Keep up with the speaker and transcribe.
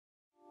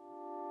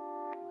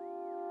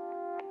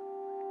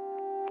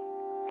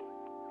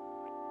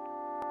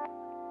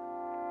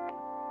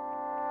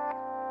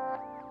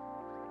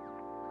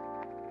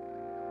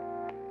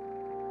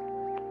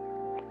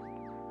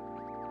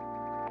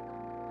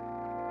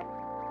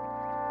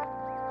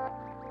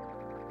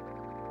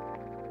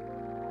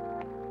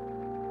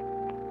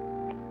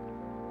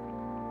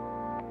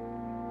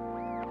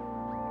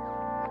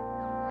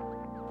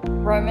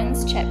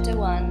Romans chapter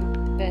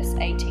 1, verse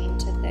 18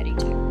 to 32.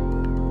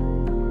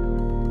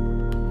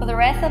 For the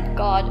wrath of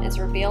God is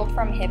revealed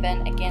from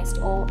heaven against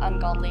all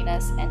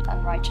ungodliness and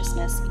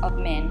unrighteousness of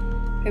men,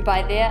 who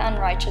by their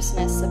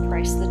unrighteousness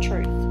suppress the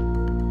truth.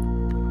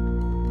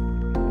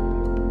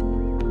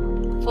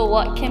 For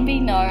what can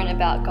be known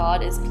about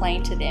God is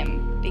plain to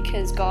them,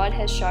 because God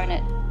has shown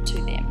it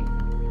to them.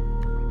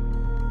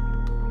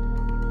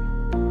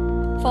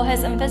 For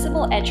his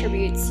invisible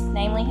attributes,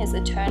 namely his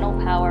eternal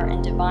power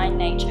and divine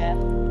nature,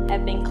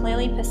 have been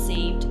clearly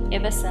perceived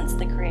ever since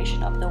the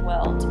creation of the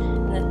world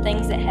and the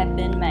things that have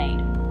been made.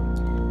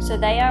 So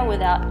they are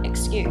without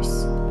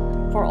excuse.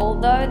 For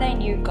although they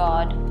knew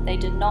God, they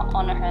did not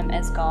honor him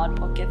as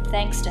God or give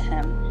thanks to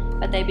him,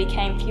 but they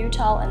became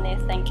futile in their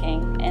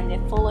thinking, and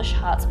their foolish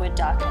hearts were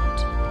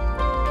darkened.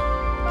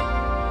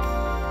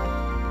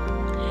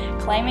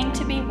 Claiming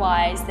to be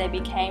wise, they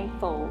became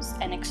fools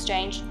and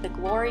exchanged the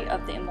glory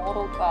of the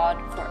immortal God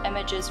for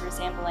images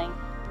resembling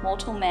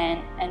mortal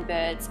man and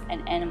birds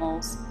and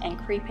animals and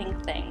creeping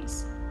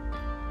things.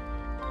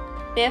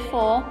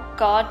 Therefore,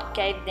 God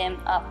gave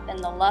them up in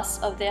the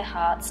lusts of their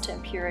hearts to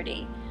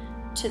impurity,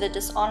 to the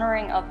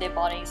dishonoring of their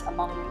bodies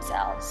among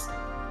themselves,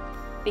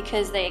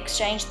 because they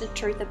exchanged the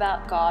truth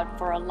about God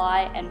for a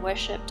lie and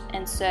worshipped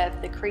and served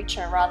the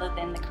creature rather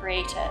than the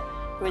Creator,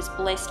 who is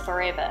blessed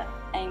forever.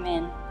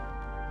 Amen.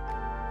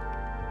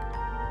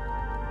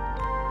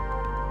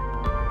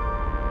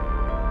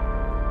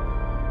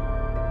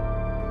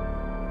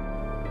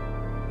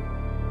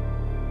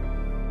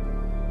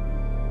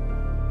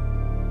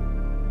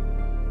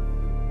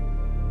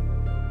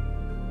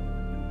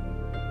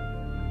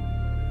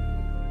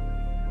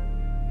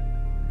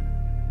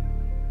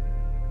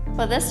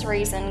 For this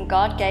reason,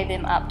 God gave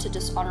them up to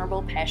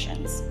dishonorable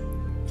passions.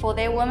 For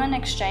their women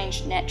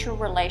exchanged natural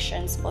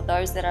relations for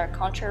those that are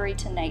contrary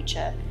to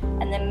nature,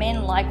 and the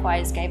men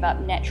likewise gave up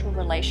natural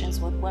relations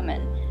with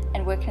women,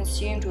 and were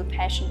consumed with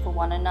passion for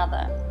one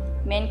another,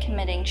 men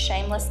committing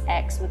shameless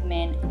acts with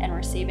men, and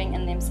receiving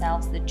in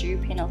themselves the due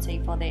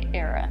penalty for their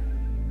error.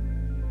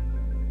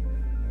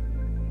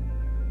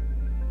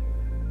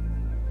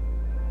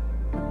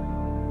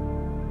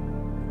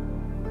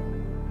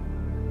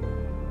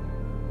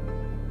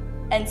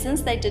 And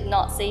since they did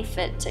not see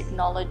fit to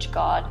acknowledge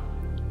God,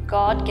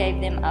 God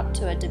gave them up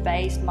to a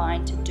debased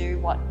mind to do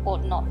what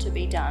ought not to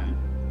be done.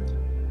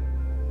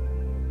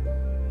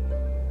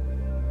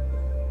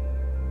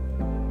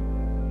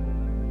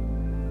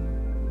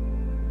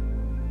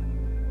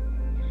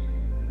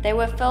 They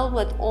were filled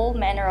with all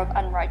manner of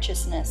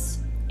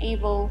unrighteousness,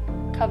 evil,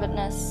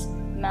 covetousness,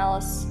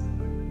 malice.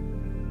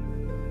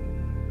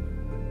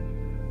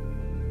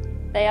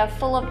 They are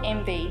full of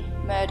envy,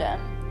 murder,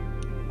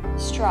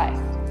 strife,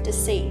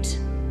 deceit,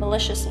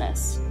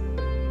 maliciousness.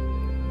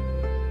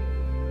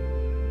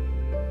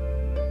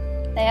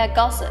 They are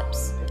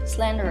gossips,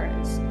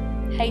 slanderers,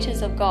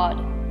 haters of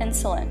God,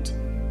 insolent,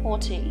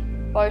 haughty,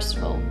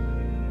 boastful,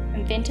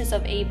 inventors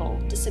of evil,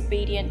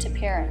 disobedient to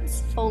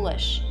parents,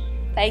 foolish,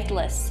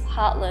 faithless,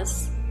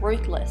 heartless,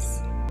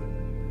 ruthless.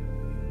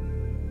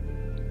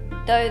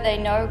 Though they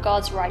know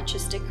God's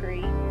righteous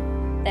decree,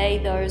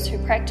 those who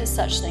practice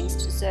such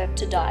things deserve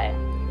to die.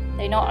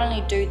 They not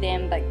only do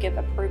them, but give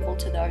approval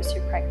to those who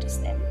practice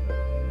them.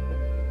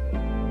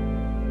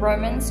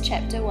 Romans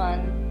chapter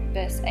 1,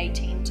 verse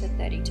 18 to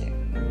 32.